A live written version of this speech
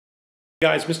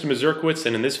Guys, Mr. Mazurkewitz,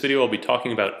 and in this video I'll be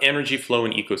talking about energy flow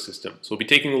in ecosystems. We'll be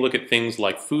taking a look at things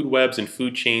like food webs and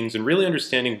food chains and really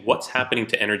understanding what's happening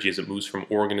to energy as it moves from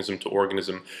organism to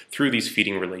organism through these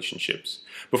feeding relationships.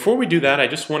 Before we do that, I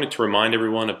just wanted to remind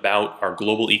everyone about our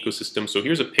global ecosystem. So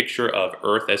here's a picture of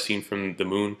Earth as seen from the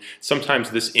moon.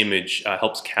 Sometimes this image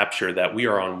helps capture that we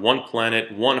are on one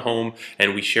planet, one home,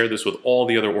 and we share this with all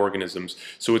the other organisms.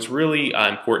 So it's really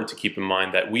important to keep in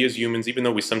mind that we as humans, even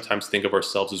though we sometimes think of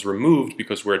ourselves as removed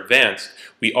because we're advanced,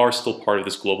 we are still part of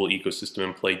this global ecosystem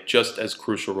and play just as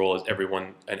crucial role as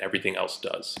everyone and everything else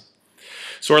does.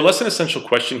 So our lesson essential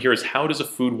question here is, how does a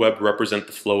food web represent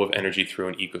the flow of energy through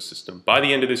an ecosystem? By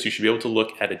the end of this, you should be able to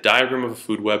look at a diagram of a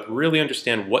food web, really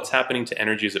understand what's happening to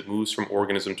energy as it moves from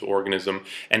organism to organism,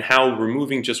 and how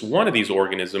removing just one of these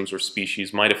organisms or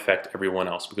species might affect everyone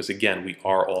else, because again, we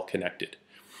are all connected.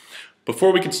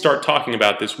 Before we can start talking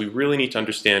about this, we really need to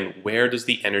understand, where does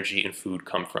the energy in food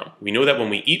come from? We know that when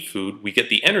we eat food, we get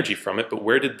the energy from it, but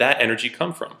where did that energy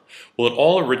come from? Well, it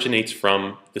all originates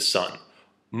from the sun.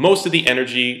 Most of the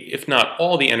energy, if not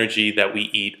all the energy that we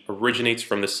eat, originates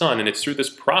from the sun, and it's through this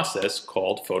process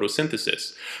called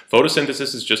photosynthesis.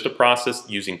 Photosynthesis is just a process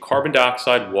using carbon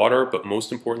dioxide, water, but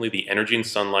most importantly the energy in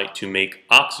sunlight to make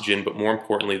oxygen, but more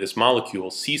importantly this molecule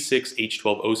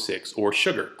C6H12O6, or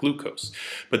sugar, glucose.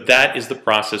 But that is the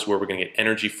process where we're going to get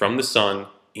energy from the sun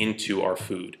into our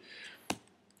food.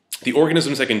 The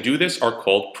organisms that can do this are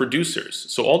called producers.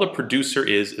 So all the producer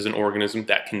is an organism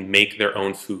that can make their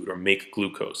own food or make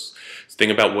glucose.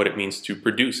 Think about what it means to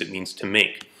produce. It means to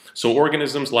make. So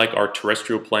organisms like our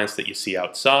terrestrial plants that you see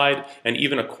outside, and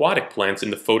even aquatic plants in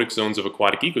the photic zones of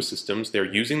aquatic ecosystems,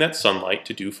 they're using that sunlight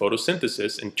to do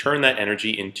photosynthesis and turn that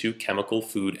energy into chemical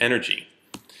food energy.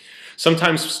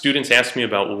 Sometimes students ask me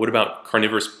about, well, what about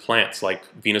carnivorous plants like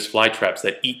Venus flytraps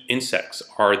that eat insects?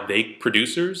 Are they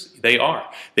producers? They are.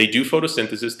 They do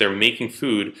photosynthesis, they're making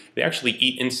food. They actually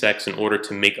eat insects in order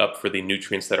to make up for the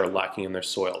nutrients that are lacking in their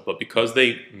soil. But because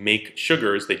they make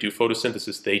sugars, they do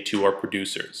photosynthesis, they too are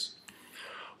producers.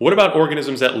 What about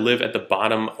organisms that live at the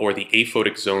bottom or the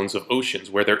aphotic zones of oceans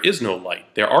where there is no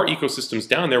light? There are ecosystems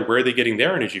down there. Where are they getting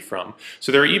their energy from?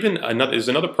 So there's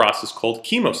another process called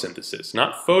chemosynthesis,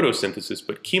 not photosynthesis,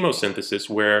 but chemosynthesis,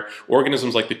 where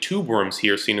organisms like the tube worms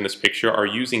here seen in this picture are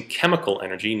using chemical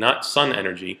energy, not sun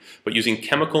energy, but using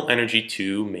chemical energy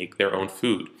to make their own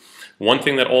food. One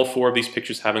thing that all four of these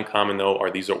pictures have in common, though, are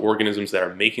these are organisms that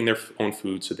are making their own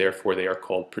food, so therefore they are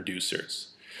called producers.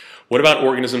 What about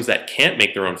organisms that can't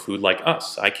make their own food, like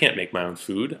us? I can't make my own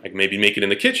food. I can maybe make it in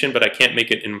the kitchen, but I can't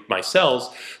make it in my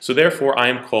cells, so therefore I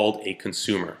am called a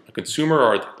consumer. A consumer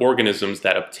are organisms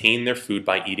that obtain their food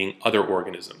by eating other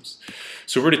organisms.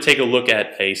 So we're going to take a look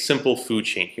at a simple food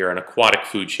chain here, an aquatic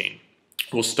food chain.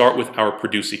 We'll start with our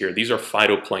producer here. These are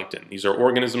phytoplankton. These are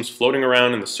organisms floating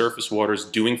around in the surface waters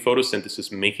doing photosynthesis,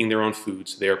 making their own food,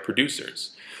 so they are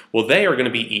producers. Well, they are going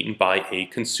to be eaten by a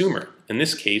consumer, in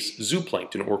this case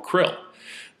zooplankton or krill.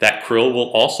 That krill will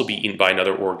also be eaten by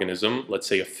another organism, let's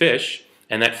say a fish,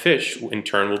 and that fish in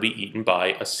turn will be eaten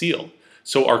by a seal.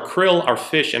 So our krill, our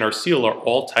fish, and our seal are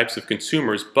all types of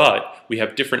consumers, but we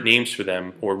have different names for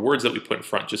them, or words that we put in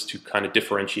front just to kind of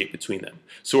differentiate between them.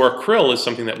 So our krill is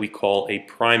something that we call a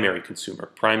primary consumer,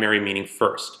 primary meaning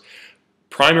first.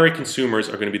 Primary consumers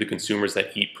are going to be the consumers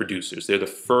that eat producers. They're the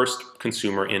first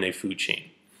consumer in a food chain.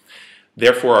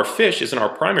 Therefore, our fish isn't our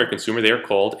primary consumer, they are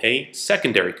called a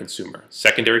secondary consumer.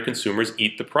 Secondary consumers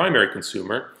eat the primary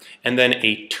consumer, and then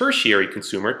a tertiary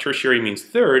consumer, tertiary means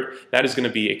third, that is going to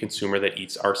be a consumer that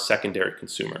eats our secondary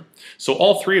consumer. So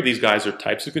all three of these guys are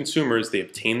types of consumers. They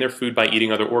obtain their food by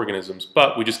eating other organisms,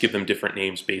 but we just give them different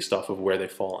names based off of where they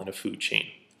fall in a food chain.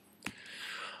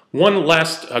 One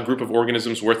last group of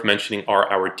organisms worth mentioning are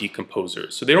our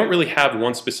decomposers. So they don't really have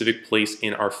one specific place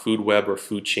in our food web or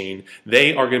food chain.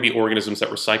 They are going to be organisms that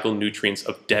recycle nutrients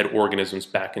of dead organisms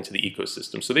back into the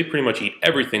ecosystem. So they pretty much eat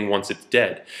everything once it's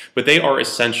dead. But they are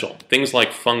essential. Things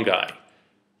like fungi,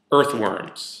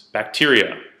 earthworms,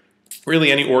 bacteria,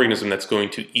 really any organism that's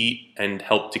going to eat and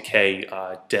help decay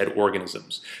dead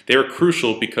organisms. They are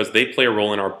crucial because they play a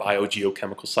role in our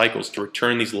biogeochemical cycles to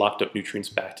return these locked up nutrients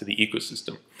back to the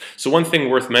ecosystem. So one thing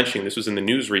worth mentioning, this was in the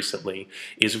news recently,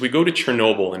 is if we go to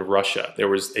Chernobyl in Russia, there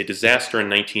was a disaster in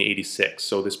 1986.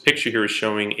 So this picture here is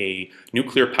showing a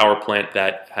nuclear power plant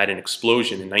that had an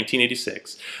explosion in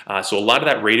 1986. So a lot of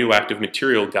that radioactive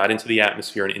material got into the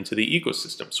atmosphere and into the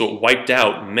ecosystem. So it wiped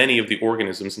out many of the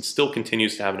organisms and still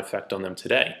continues to have an effect on them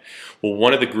today. Well,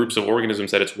 one of the groups of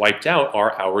organisms that it's wiped out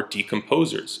are our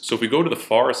decomposers. So if we go to the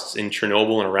forests in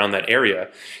Chernobyl and around that area,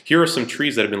 here are some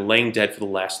trees that have been laying dead for the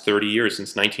last 30 years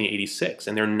since 1986,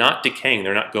 and they're not decaying,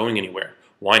 they're not going anywhere.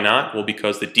 Why not? Well,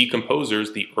 because the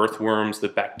decomposers, the earthworms, the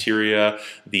bacteria,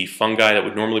 the fungi that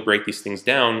would normally break these things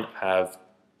down have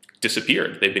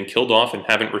disappeared. They've been killed off and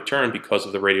haven't returned because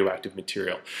of the radioactive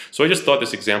material. So I just thought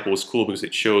this example was cool because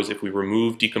it shows if we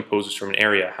remove decomposers from an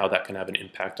area, how that can have an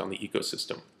impact on the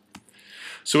ecosystem.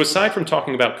 So aside from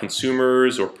talking about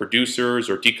consumers or producers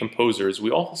or decomposers,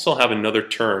 we also have another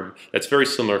term that's very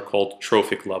similar called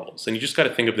trophic levels. And you just got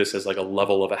to think of this as like a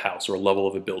level of a house or a level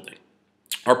of a building.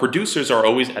 Our producers are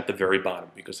always at the very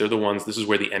bottom because they're the ones, this is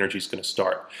where the energy is going to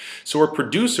start. So our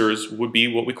producers would be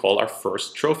what we call our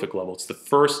first trophic level. It's the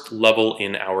first level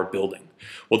in our building.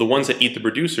 Well, the ones that eat the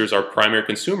producers, our primary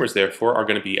consumers, therefore, are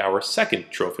going to be our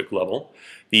second trophic level.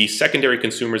 The secondary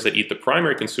consumers that eat the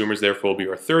primary consumers, therefore, will be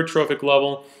our third trophic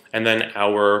level, and then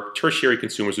our tertiary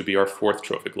consumers would be our fourth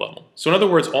trophic level. So in other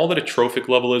words, all that a trophic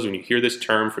level is, when you hear this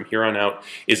term from here on out,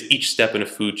 is each step in a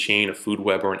food chain, a food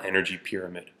web, or an energy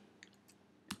pyramid.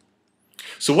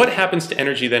 So what happens to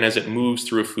energy then as it moves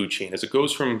through a food chain? As it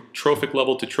goes from trophic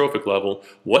level to trophic level,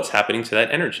 what's happening to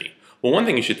that energy? Well, one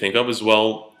thing you should think of is,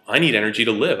 well, I need energy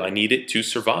to live. I need it to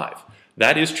survive.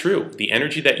 That is true. The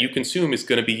energy that you consume is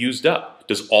going to be used up.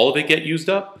 Does all of it get used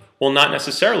up? Well, not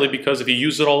necessarily, because if you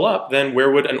use it all up, then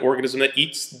where would an organism that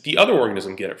eats the other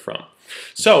organism get it from?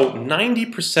 So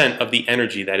 90% of the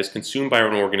energy that is consumed by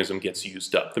an organism gets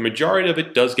used up. The majority of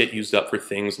it does get used up for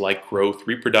things like growth,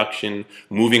 reproduction,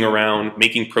 moving around,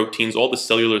 making proteins, all the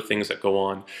cellular things that go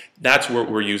on. That's what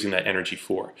we're using that energy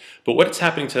for. But what's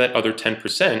happening to that other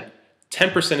 10%?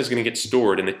 10% is going to get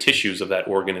stored in the tissues of that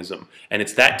organism, and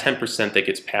it's that 10% that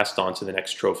gets passed on to the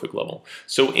next trophic level.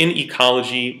 So in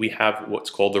ecology, we have what's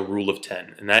called the rule of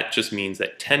 10, and that just means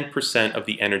that 10% of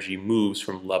the energy moves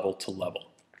from level to level.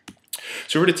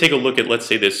 So we're going to take a look at, let's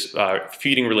say, this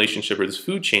feeding relationship or this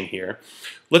food chain here.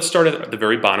 Let's start at the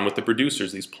very bottom with the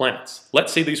producers, these plants.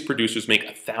 Let's say these producers make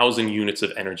 1,000 units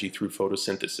of energy through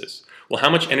photosynthesis. Well, how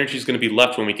much energy is going to be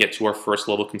left when we get to our first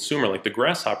level consumer, like the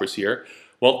grasshoppers here?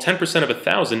 Well, 10% of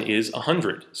 1,000 is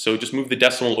 100. So just move the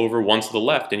decimal over one to the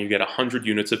left and you get 100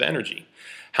 units of energy.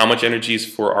 How much energy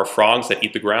is for our frogs that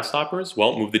eat the grasshoppers?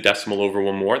 Well, move the decimal over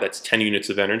one more. That's 10 units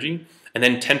of energy. And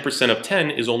then 10% of 10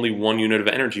 is only 1 unit of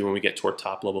energy when we get to our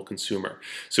top level consumer.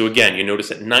 So again, you notice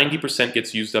that 90%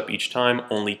 gets used up each time,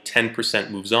 only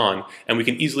 10% moves on, and we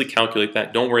can easily calculate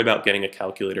that. Don't worry about getting a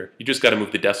calculator. You just got to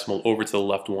move the decimal over to the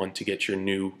left one to get your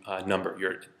new number,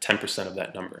 your 10% of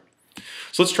that number.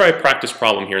 So let's try a practice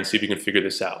problem here and see if you can figure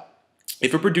this out.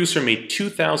 If a producer made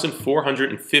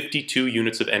 2,452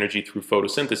 units of energy through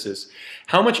photosynthesis,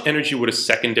 how much energy would a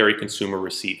secondary consumer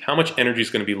receive? How much energy is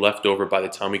going to be left over by the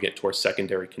time we get to our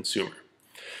secondary consumer?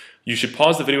 You should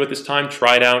pause the video at this time,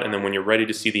 try it out, and then when you're ready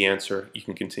to see the answer, you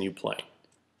can continue playing.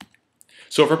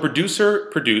 So if a producer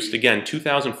produced, again,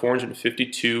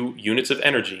 2,452 units of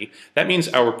energy, that means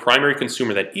our primary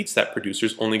consumer that eats that producer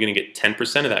is only going to get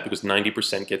 10% of that because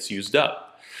 90% gets used up.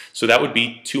 So that would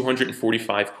be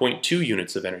 245.2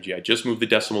 units of energy. I just moved the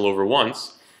decimal over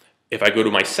once. If I go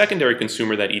to my secondary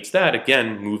consumer that eats that,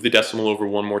 again, move the decimal over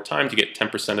one more time to get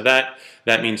 10% of that.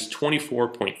 That means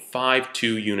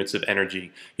 24.52 units of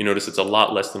energy. You notice it's a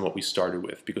lot less than what we started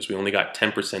with because we only got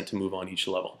 10% to move on each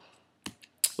level.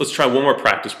 Let's try one more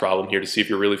practice problem here to see if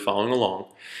you're really following along.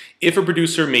 If a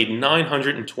producer made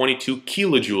 922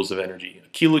 kilojoules of energy, a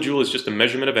kilojoule is just a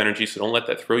measurement of energy, so don't let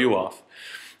that throw you off.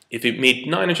 If it made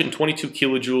 922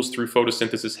 kilojoules through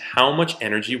photosynthesis, how much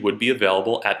energy would be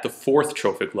available at the fourth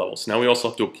trophic level? So now we also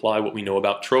have to apply what we know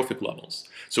about trophic levels.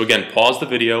 So again, pause the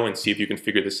video and see if you can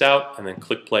figure this out, and then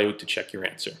click play to check your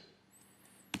answer.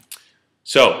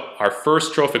 So our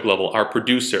first trophic level, our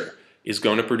producer, is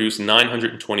going to produce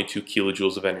 922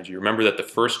 kilojoules of energy. Remember that the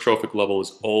first trophic level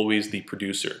is always the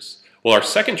producers. Well, our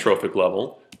second trophic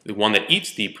level, the one that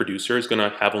eats the producer, is going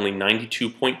to have only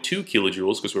 92.2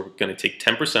 kilojoules because we're going to take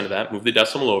 10% of that, move the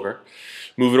decimal over,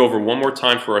 move it over one more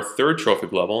time for our third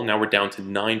trophic level. Now we're down to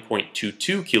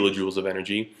 9.22 kilojoules of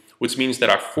energy, which means that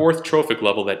our fourth trophic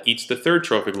level that eats the third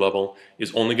trophic level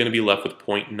is only going to be left with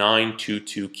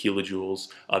 0.922 kilojoules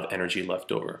of energy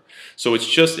left over. So it's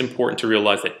just important to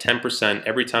realize that 10%,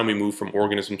 every time we move from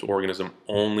organism to organism,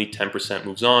 only 10%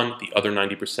 moves on, the other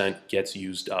 90% gets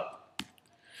used up.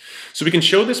 So we can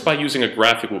show this by using a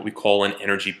graphic, what we call an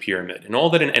energy pyramid. And all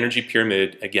that an energy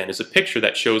pyramid, again, is a picture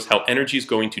that shows how energy is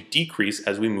going to decrease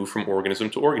as we move from organism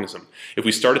to organism. If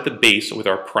we start at the base with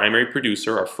our primary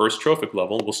producer, our first trophic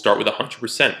level, we'll start with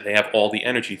 100%. They have all the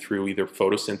energy through either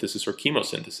photosynthesis or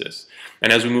chemosynthesis.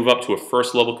 And as we move up to a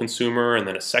first level consumer and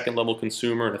then a second level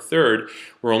consumer and a third,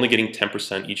 we're only getting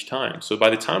 10% each time. So by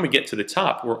the time we get to the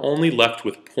top, we're only left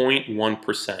with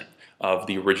 0.1% of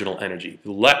the original energy.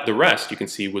 The rest, you can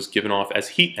see, was given off as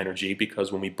heat energy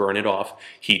because when we burn it off,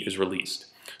 heat is released.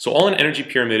 So all an energy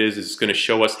pyramid is going to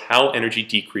show us how energy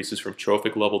decreases from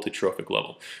trophic level to trophic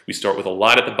level. We start with a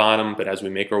lot at the bottom, but as we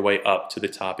make our way up to the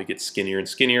top, it gets skinnier and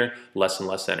skinnier, less and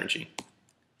less energy.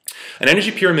 An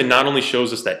energy pyramid not only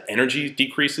shows us that energy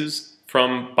decreases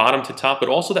from bottom to top, but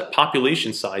also that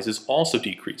population sizes also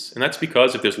decrease. And that's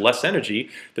because if there's less energy,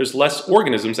 there's less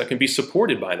organisms that can be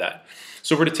supported by that.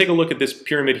 So if we're to take a look at this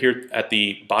pyramid here at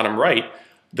the bottom right,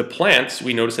 the plants,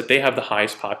 we notice that they have the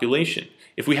highest population.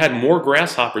 If we had more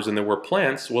grasshoppers than there were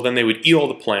plants, well then they would eat all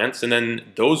the plants and then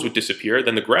those would disappear,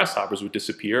 then the grasshoppers would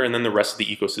disappear, and then the rest of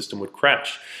the ecosystem would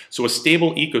crash. So a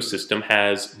stable ecosystem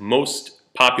has most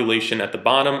population at the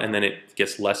bottom and then it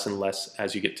gets less and less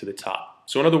as you get to the top.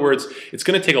 So in other words, it's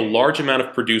going to take a large amount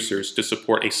of producers to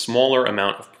support a smaller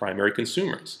amount of primary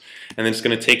consumers. And then it's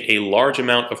going to take a large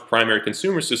amount of primary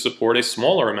consumers to support a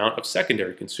smaller amount of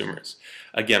secondary consumers.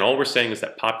 Again, all we're saying is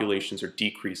that populations are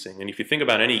decreasing. And if you think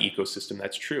about any ecosystem,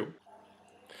 that's true.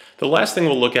 The last thing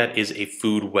we'll look at is a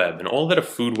food web. And all that a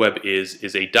food web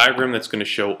is a diagram that's going to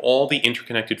show all the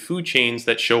interconnected food chains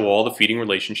that show all the feeding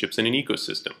relationships in an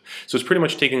ecosystem. So it's pretty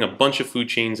much taking a bunch of food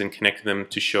chains and connecting them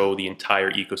to show the entire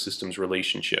ecosystem's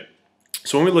relationship.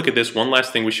 So when we look at this, one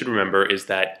last thing we should remember is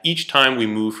that each time we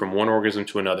move from one organism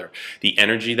to another, the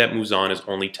energy that moves on is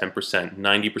only 10%.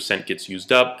 90% gets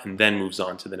used up and then moves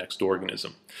on to the next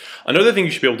organism. Another thing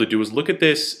you should be able to do is look at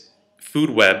this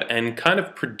food web and kind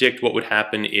of predict what would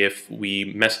happen if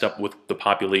we messed up with the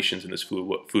populations in this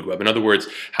food web. In other words,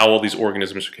 how all these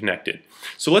organisms are connected.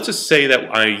 So let's just say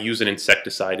that I use an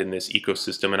insecticide in this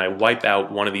ecosystem and I wipe out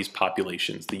one of these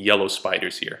populations, the yellow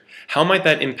spiders here. How might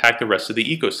that impact the rest of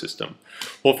the ecosystem?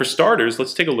 Well, for starters,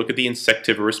 let's take a look at the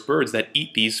insectivorous birds that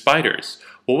eat these spiders.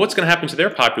 Well, what's going to happen to their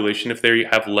population if they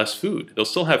have less food? They'll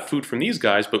still have food from these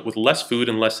guys, but with less food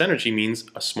and less energy means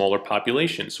a smaller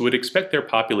population. So we'd expect their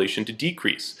population to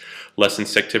decrease. Less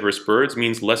insectivorous birds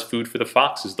means less food for the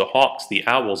foxes, the hawks, the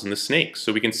owls, and the snakes.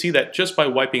 So we can see that just by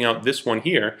wiping out this one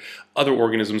here, other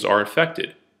organisms are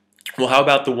affected. Well, how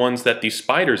about the ones that these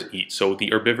spiders eat? So the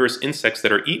herbivorous insects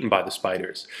that are eaten by the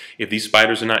spiders. If these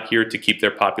spiders are not here to keep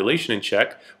their population in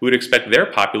check, we would expect their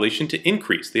population to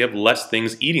increase. They have less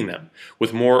things eating them.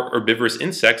 With more herbivorous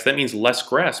insects, that means less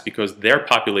grass because their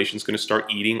population is going to start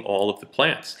eating all of the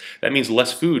plants. That means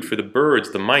less food for the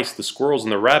birds, the mice, the squirrels,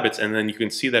 and the rabbits, and then you can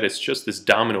see that it's just this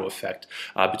domino effect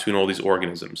between all these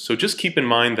organisms. So just keep in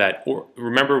mind that, or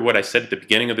remember what I said at the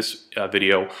beginning of this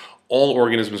video, all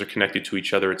organisms are connected to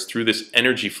each other. It's through this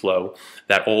energy flow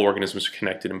that all organisms are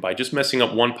connected, and by just messing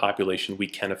up one population, we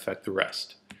can affect the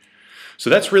rest. So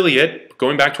that's really it.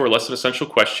 Going back to our less than essential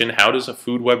question, how does a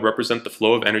food web represent the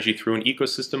flow of energy through an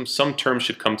ecosystem? Some terms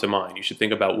should come to mind. You should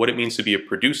think about what it means to be a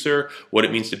producer, what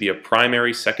it means to be a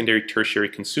primary, secondary, tertiary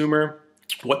consumer,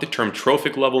 what the term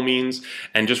trophic level means,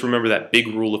 and just remember that big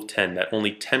rule of 10, that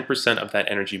only 10% of that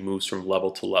energy moves from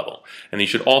level to level. And you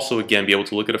should also, again, be able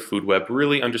to look at a food web,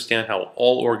 really understand how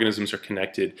all organisms are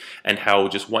connected and how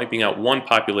just wiping out one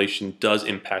population does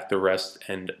impact the rest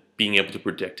and being able to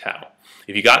predict how.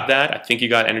 If you got that, I think you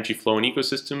got energy flow in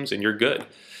ecosystems and you're good.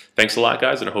 Thanks a lot,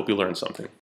 guys, and I hope you learned something.